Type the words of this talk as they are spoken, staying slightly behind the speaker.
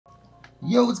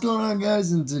Yo, what's going on,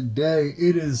 guys? And today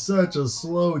it is such a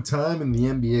slow time in the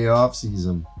NBA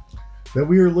offseason that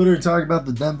we are literally talking about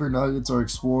the Denver Nuggets are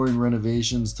exploring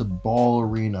renovations to Ball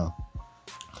Arena.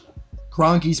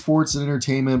 Kroenke Sports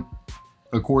Entertainment,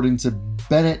 according to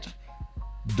Bennett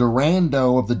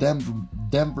Durando of the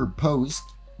Denver Post,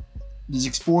 is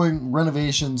exploring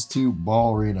renovations to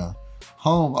Ball Arena,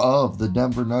 home of the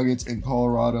Denver Nuggets and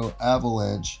Colorado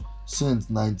Avalanche since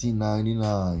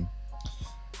 1999.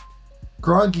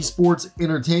 Kroenke Sports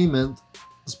and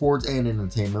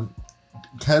Entertainment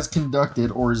has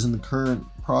conducted or is in the current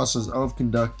process of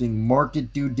conducting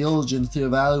market due diligence to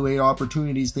evaluate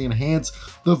opportunities to enhance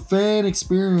the fan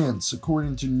experience,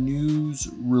 according to news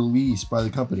released by the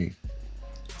company.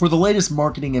 For the latest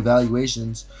marketing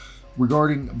evaluations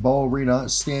regarding Ball Arena,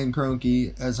 Stan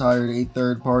Kroenke has hired a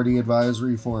third-party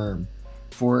advisory firm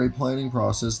for a planning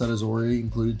process that has already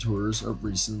included tours of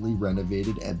recently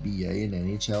renovated NBA and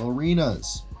NHL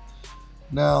arenas.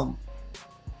 Now,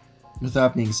 with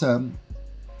that being said,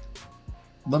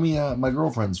 my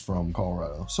girlfriend's from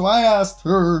Colorado, so I asked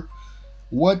her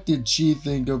what did she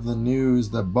think of the news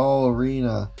that Ball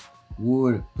Arena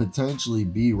would potentially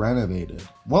be renovated.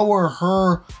 What were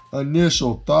her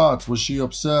initial thoughts? Was she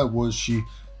upset? Was she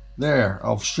there?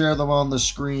 I'll share them on the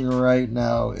screen right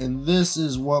now. And this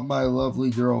is what my lovely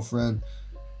girlfriend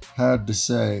had to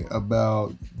say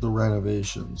about the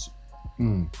renovations.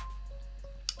 I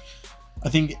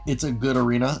think it's a good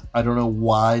arena. I don't know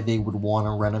why they would want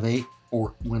to renovate,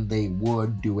 or when they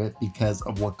would do it, because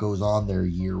of what goes on there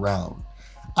year round.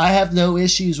 I have no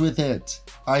issues with it.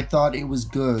 I thought it was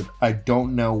good. I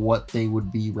don't know what they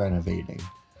would be renovating.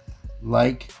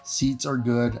 Like, seats are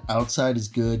good, outside is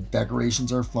good,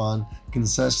 decorations are fun,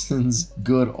 concessions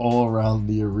good all around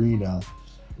the arena.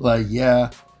 Like,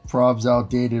 yeah, prob's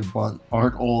outdated, but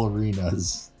aren't all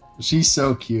arenas. She's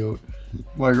so cute.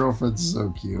 My girlfriend's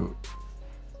so cute.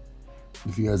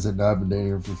 If you guys didn't know, I've been dating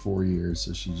her for 4 years,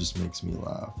 so she just makes me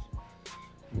laugh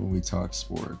when we talk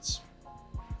sports.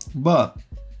 But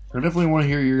I definitely want to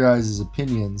hear your guys'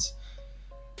 opinions.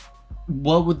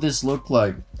 What would this look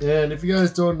like? And if you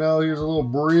guys don't know, here's a little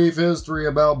brief history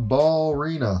about Ball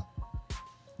Arena.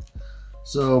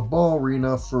 So Ball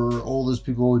Arena, for all those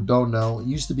people who don't know, it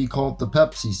used to be called the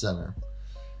Pepsi Center.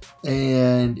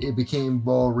 And it became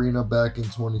Ball Arena back in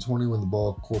 2020 when the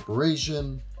Ball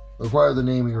Corporation acquired the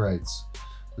naming rights.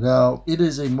 Now, it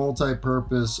is a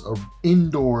multi-purpose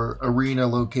indoor arena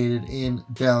located in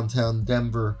downtown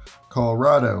Denver,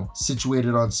 Colorado,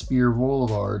 situated on Spear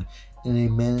Boulevard in a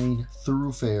main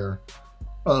thoroughfare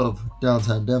of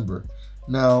downtown Denver.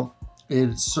 Now, it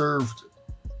is served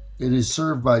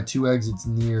by two exits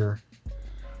near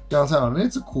downtown, and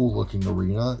it's a cool looking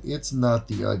arena. It's not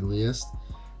the ugliest.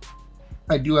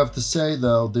 I do have to say,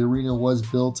 though, the arena was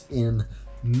built in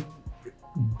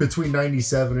between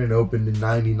 97 and opened in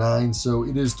 99, so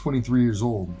it is 23 years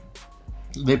old.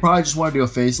 They probably just want to do a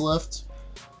facelift,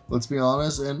 let's be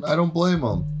honest, and I don't blame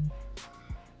them.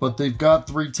 But they've got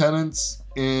three tenants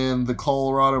in the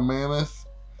Colorado Mammoth,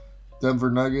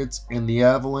 Denver Nuggets, and the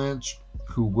Avalanche,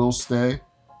 who will stay.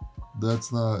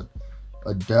 That's not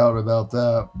a doubt about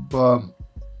that. But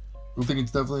I think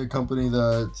it's definitely a company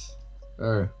that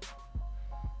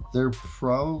they're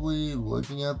probably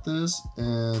looking at this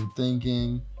and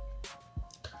thinking,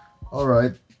 all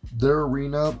right, their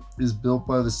arena is built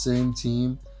by the same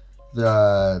team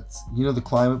that, the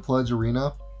Climate Pledge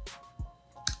Arena.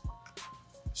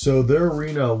 So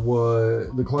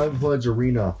the Climate Pledge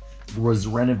Arena was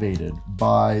renovated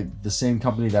by the same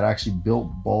company that actually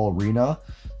built Ball Arena.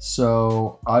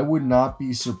 So I would not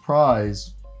be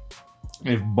surprised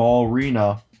if Ball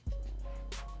Arena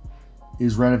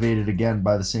is renovated again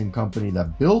by the same company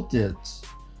that built it,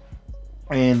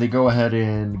 and they go ahead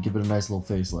and give it a nice little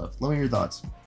facelift. Let me hear your thoughts.